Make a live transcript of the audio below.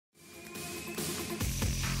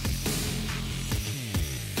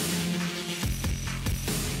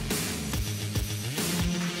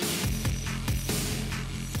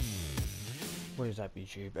up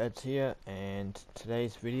YouTube, Ed's here, and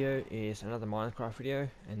today's video is another Minecraft video,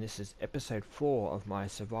 and this is episode 4 of my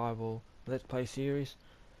survival let's play series.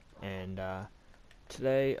 And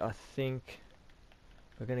today I think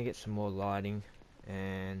we're going to get some more lighting,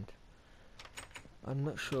 and I'm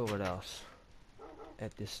not sure what else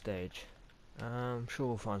at this stage. I'm sure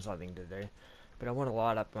we'll find something to do, but I want to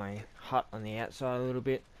light up my hut on the outside a little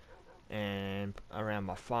bit and around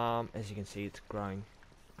my farm. As you can see, it's growing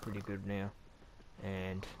pretty good now.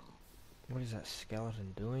 And what is that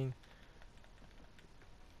skeleton doing?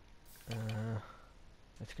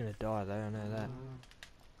 It's gonna die though, I know that.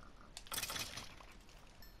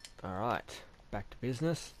 Alright, back to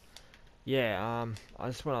business. Yeah, I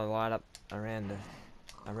just want to light up around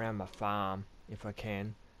my farm if I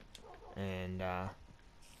can, and get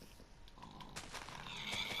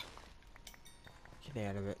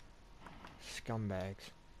out of it,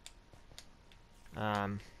 scumbags.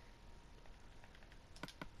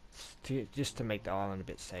 Just to make the island a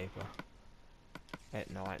bit safer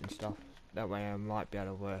at night and stuff. That way I might be able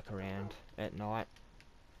to work around at night.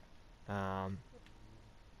 I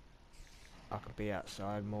could be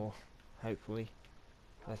outside more, hopefully.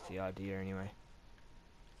 That's the idea anyway.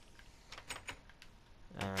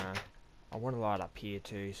 I want to light up here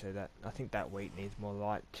too, so that I think that wheat needs more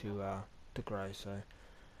light to grow. So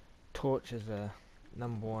torch is the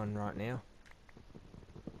number one right now.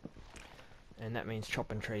 And that means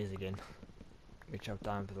chopping trees again, which I've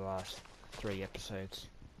done for the last 3 episodes.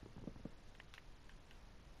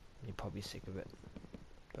 You're probably sick of it,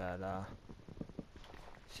 but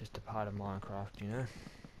it's just a part of Minecraft, you know.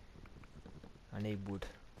 I need wood.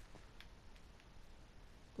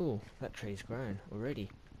 Ooh, that tree's grown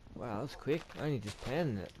already. Wow, that's quick. I only just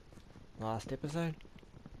planted it last episode.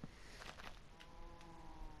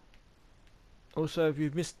 Also, if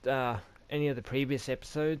you've missed any of the previous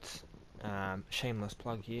episodes, shameless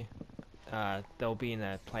plug here, they'll be in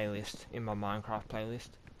a playlist, in my Minecraft playlist,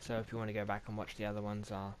 so if you want to go back and watch the other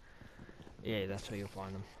ones, yeah, that's where you'll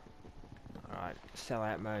find them. Alright,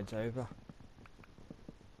 sellout mode's over.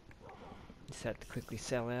 Just have to quickly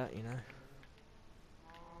sell out, you know.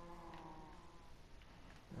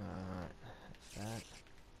 Alright, that's that.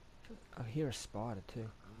 I hear a spider too.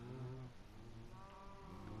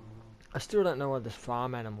 I still don't know why there's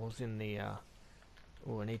farm animals in the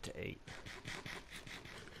oh, I need to eat.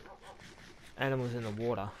 Animals in the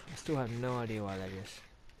water. I still have no idea why that is.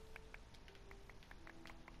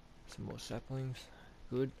 Some more saplings.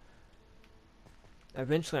 Good.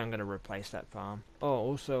 Eventually I'm going to replace that farm. Oh,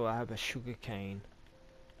 also I have a sugarcane.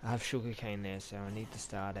 I have sugarcane there, so I need to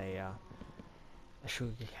start a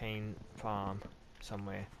sugarcane farm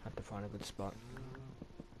somewhere. I have to find a good spot.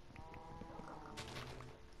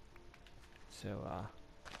 So,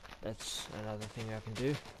 that's another thing I can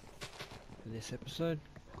do for this episode.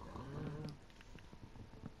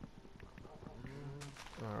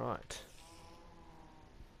 Alright.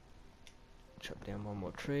 Chop down one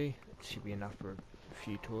more tree. It should be enough for a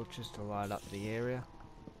few torches to light up the area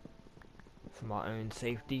for my own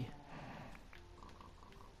safety.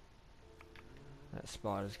 That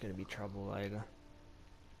spider's going to be trouble later.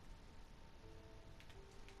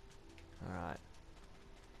 Alright.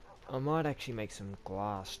 I might actually make some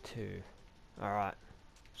glass too. Alright,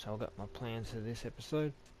 so I've got my plans for this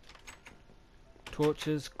episode.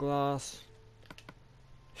 Torches, glass,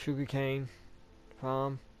 sugarcane,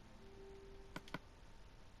 farm.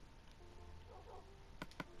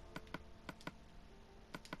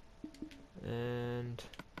 And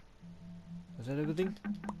was that everything?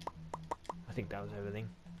 I think that was everything.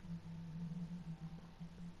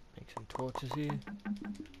 Make some torches here.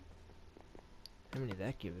 How many did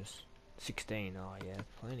that give us? 16. Oh yeah,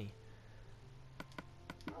 plenty.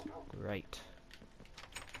 Great.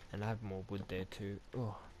 And I have more wood there too. Oh,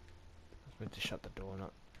 I was meant to shut the door,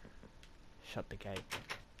 not shut the gate.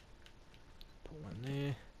 Put one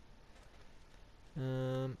there.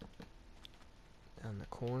 Down the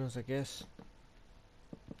corners, I guess.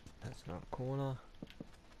 That's not a corner.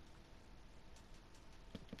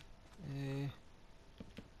 There.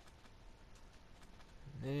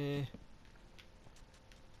 And there.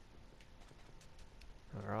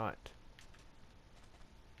 Alright.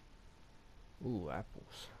 Ooh,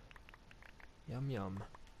 apples. Yum yum.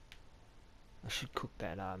 I should cook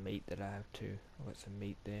that meat that I have too. I've got some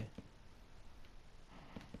meat there.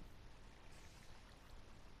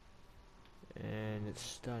 And it's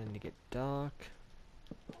starting to get dark.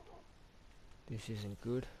 This isn't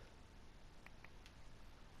good.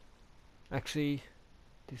 Actually,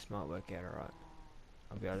 this might work out alright.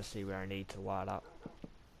 I'll be able to see where I need to light up.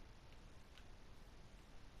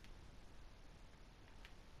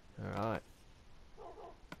 Alright.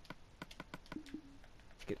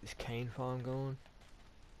 get this cane farm going.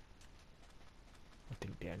 I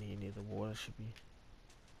think down here near the water should be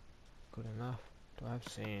good enough. Do I have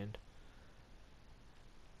sand?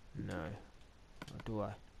 No. Or do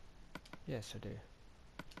I? Yes, I do.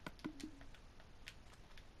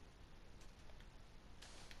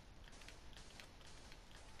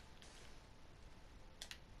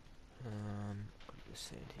 Got the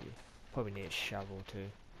sand here. Probably need a shovel too.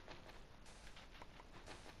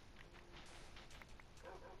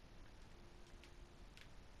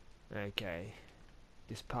 Okay.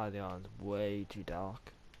 This part of the island's way too dark.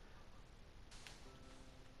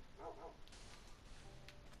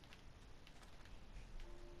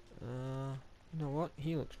 You know what?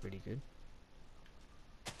 He looks pretty good.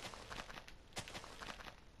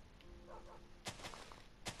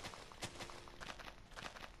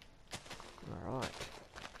 Alright.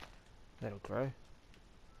 That'll grow.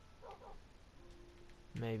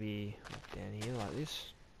 Maybe down here like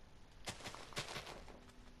this.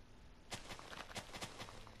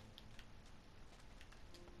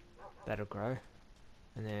 That'll grow.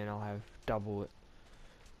 And then I'll have double it.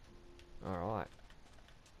 Alright.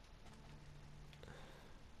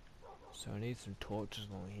 So I need some torches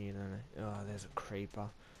along here, don't I? Oh, there's a creeper.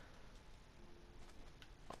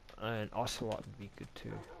 And ocelot would be good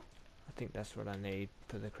too. I think that's what I need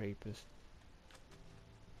for the creepers.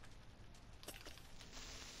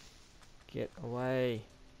 Get away.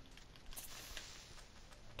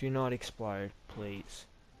 Do not explode, please.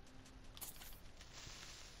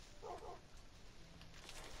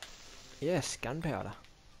 Yes, gunpowder.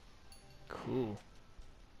 Cool.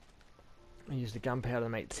 I use the gunpowder to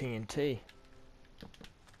make TNT.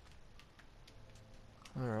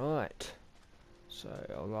 Alright. So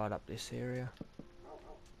I'll light up this area.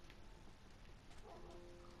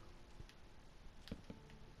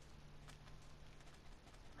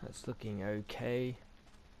 That's looking okay.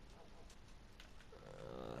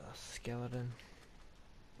 Skeleton.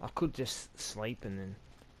 I could just sleep and then...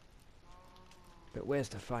 But where's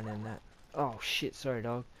the fun in that? Oh shit, sorry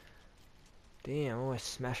dog. Damn, I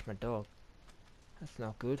almost smashed my dog. That's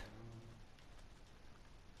not good.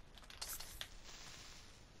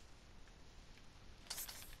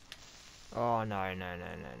 Oh no, no, no,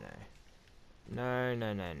 no, no. No,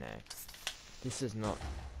 no, no, no. This is not...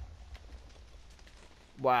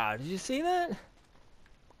 Wow, did you see that?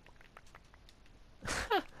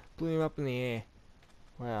 Blew him up in the air.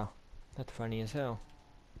 Wow, that's funny as hell.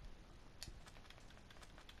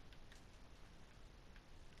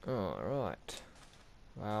 Alright.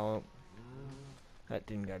 Well, that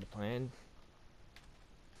didn't go to plan.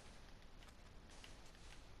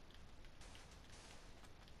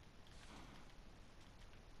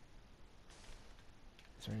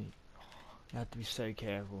 Is there any... You have to be so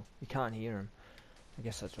careful. You can't hear them. I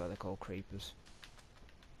guess that's why they're called creepers.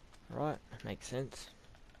 Right, makes sense.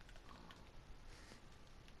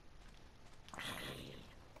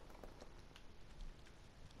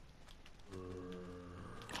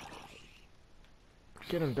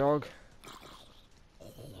 Get him, dog.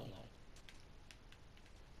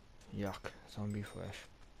 Yuck, zombie flesh.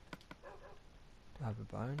 Do I have a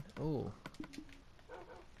bone? Oh.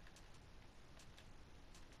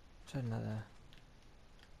 Is that another?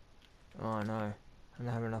 Oh no, I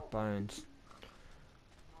don't have enough bones.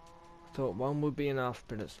 I thought one would be enough,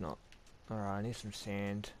 but it's not. Alright, I need some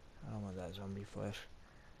sand. I don't want that zombie flesh.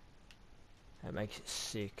 That makes it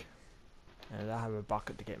sick. And I have a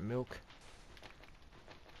bucket to get milk.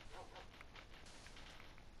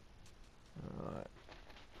 Alright.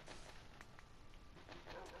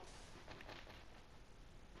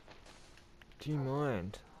 Do you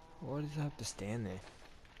mind? Why does it have to stand there?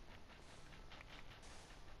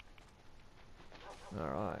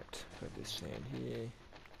 Alright, got this sand here.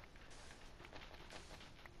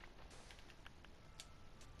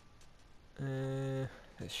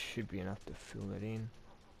 That should be enough to fill it in.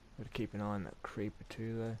 Gotta keep an eye on that creeper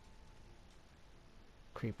too though.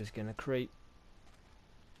 Creeper's gonna creep.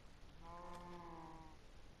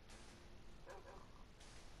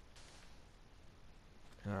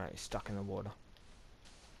 Alright, he's stuck in the water.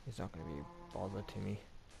 He's not gonna be a bother to me.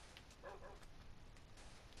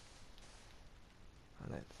 I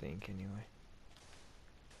don't think anyway.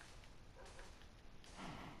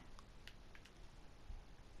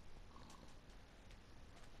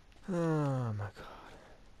 Oh my god.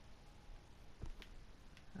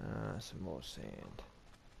 Some more sand.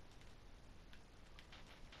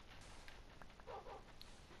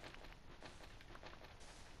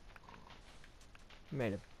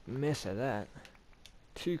 Made a mess of that.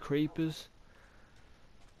 2 creepers.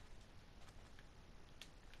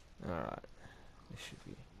 Alright. This should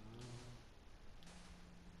be...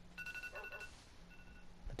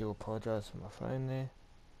 do apologise for my phone there.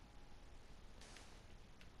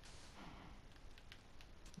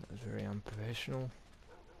 That was very unprofessional.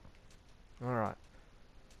 Alright.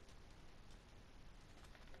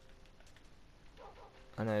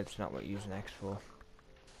 I know it's not what you use an axe for,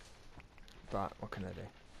 but what can I do?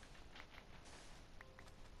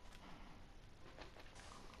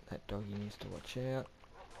 That doggy needs to watch out.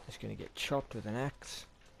 It's going to get chopped with an axe.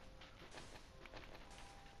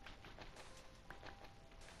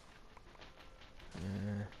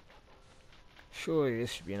 Surely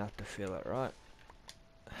this should be enough to fill it, right?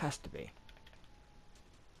 It has to be.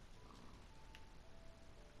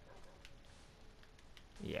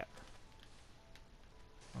 Yep.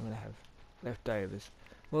 I'm going to have leftovers.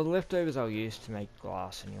 Well, the leftovers I'll use to make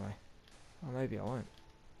glass anyway. Or maybe I won't.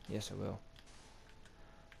 Yes, I will.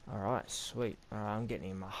 Alright, sweet. Alright, I'm getting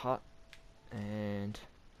in my hut. And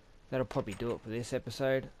that'll probably do it for this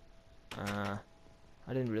episode. I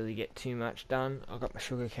didn't really get too much done. I got my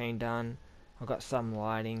sugarcane done. I got some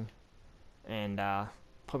lighting. And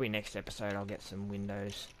probably next episode I'll get some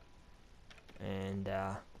windows. And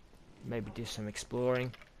maybe do some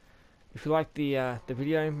exploring. If you like the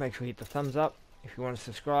video, make sure you hit the thumbs up. If you want to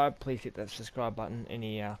subscribe, please hit that subscribe button.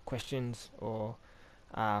 Any questions or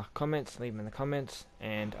comments, leave them in the comments.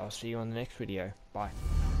 And I'll see you on the next video. Bye.